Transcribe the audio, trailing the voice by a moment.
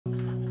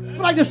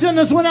I'd like to send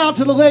this one out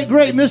to the late,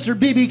 great Mr.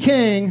 B.B.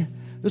 King.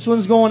 This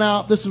one's going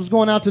out. This one's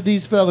going out to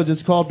these fellas.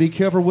 It's called Be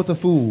Careful with a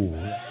Fool.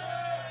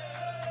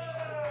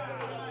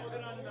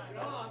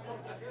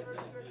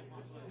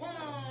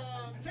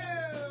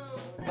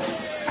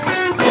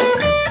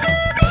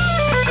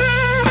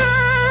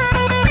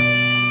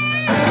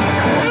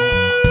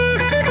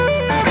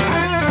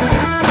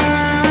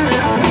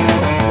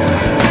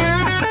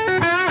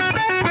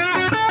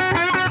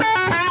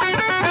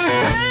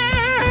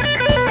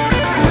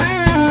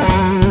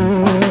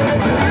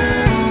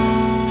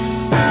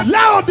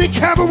 Be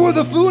careful with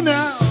a fool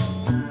now,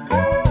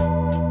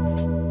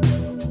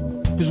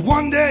 'cause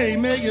one day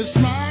make you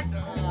smart.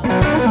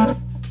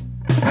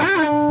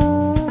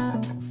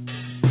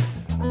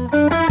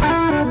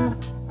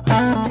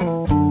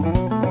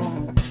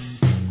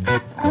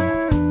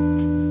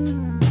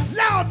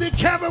 Lord, be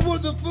careful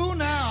with the fool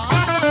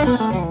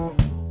now,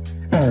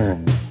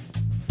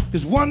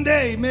 'cause one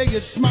day make you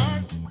smart.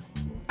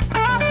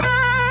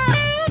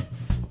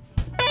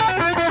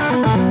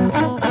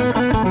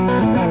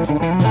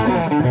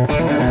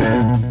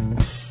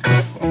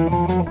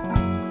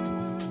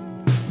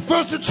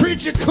 First to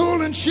treat you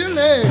cool and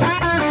chilly,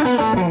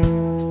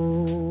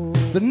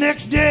 the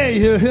next day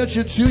he'll hit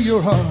you to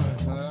your heart.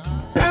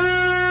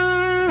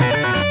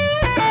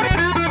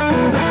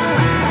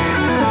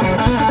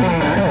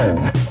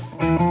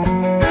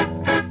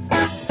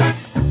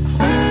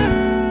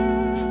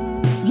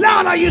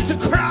 Lord, I used to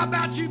cry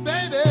about you,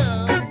 baby.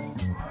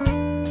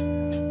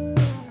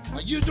 I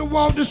used to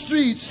walk the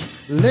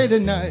streets late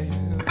at night.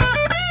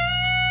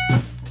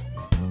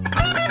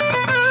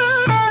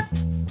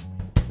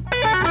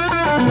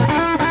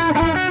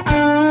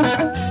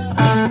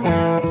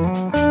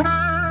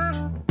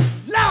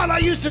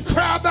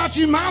 Cry about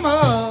you,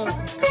 mama.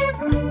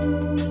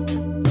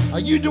 I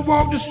used to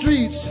walk the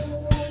streets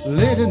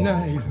late at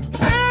night.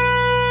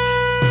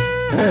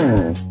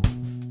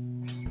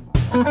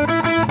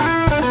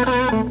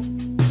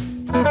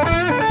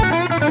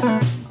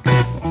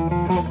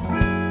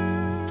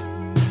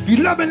 If you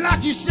love me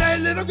like you say,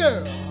 little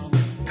girl,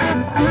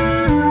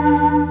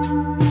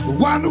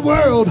 why in the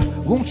world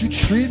won't you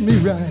treat me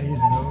right?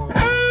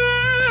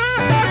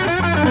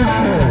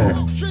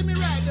 Treat me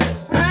right.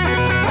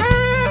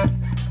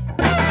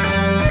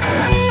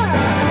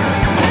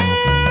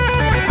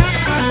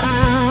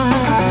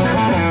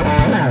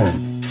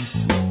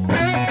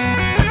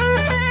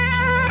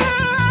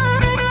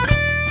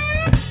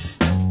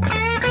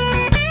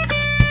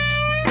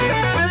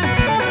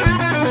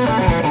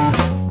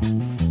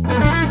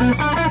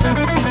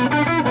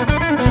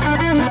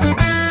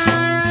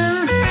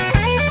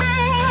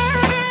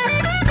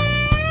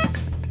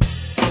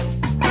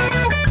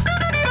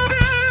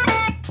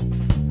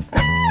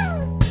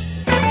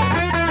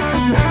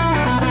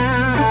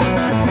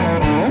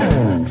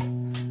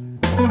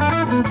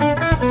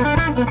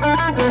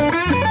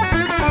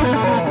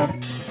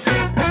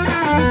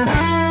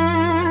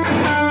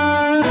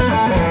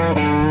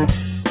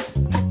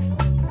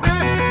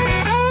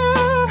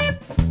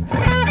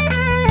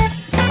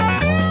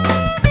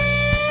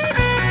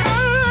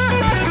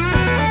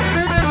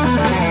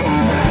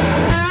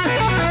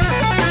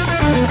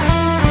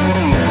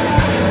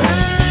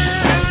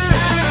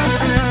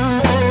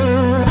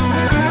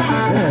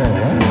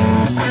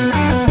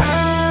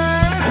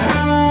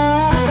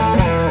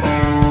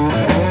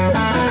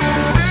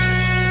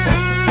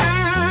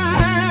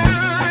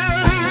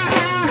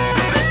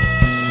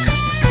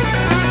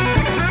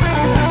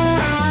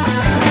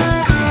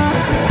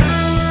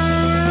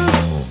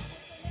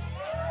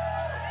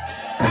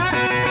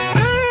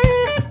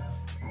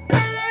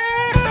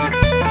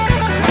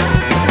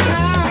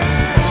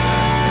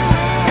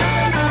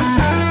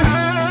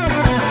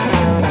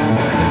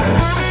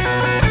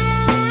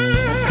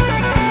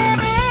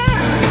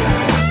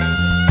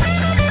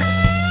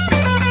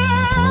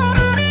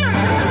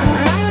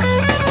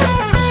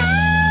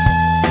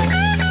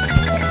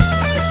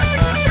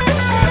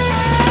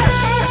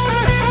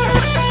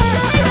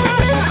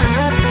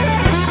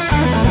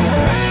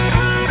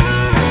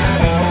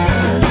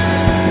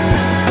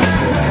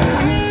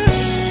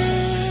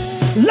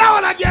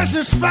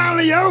 It's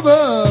finally over.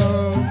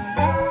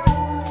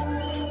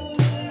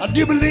 I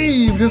do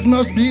believe this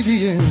must be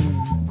the end.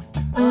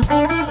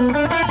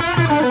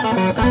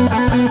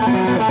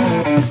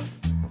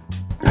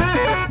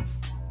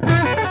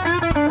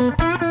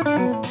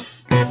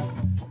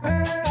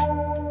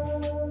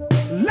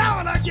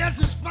 Lord, I guess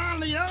it's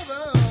finally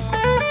over.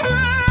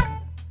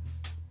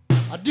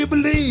 I do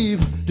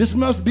believe this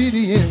must be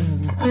the end.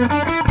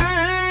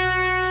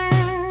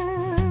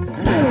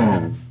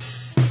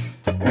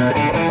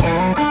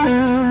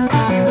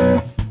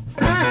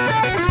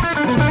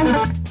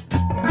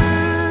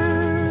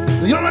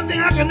 The only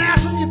thing I can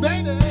ask from you,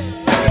 baby,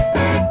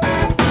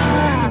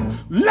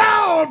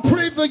 Lord,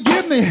 please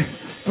forgive me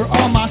for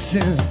all my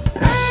sins.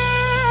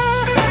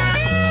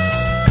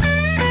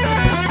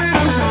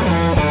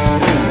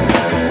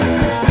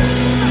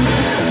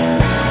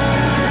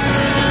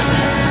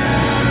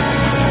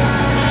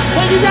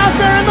 Thank you guys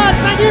very much.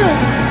 Thank you.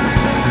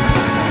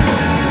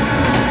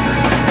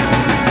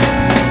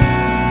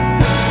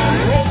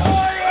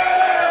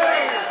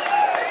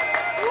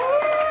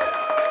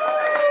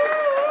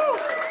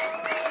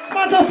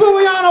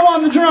 Fuliano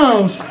on the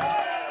drums.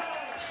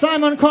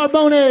 Simon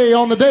Carbone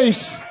on the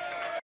bass.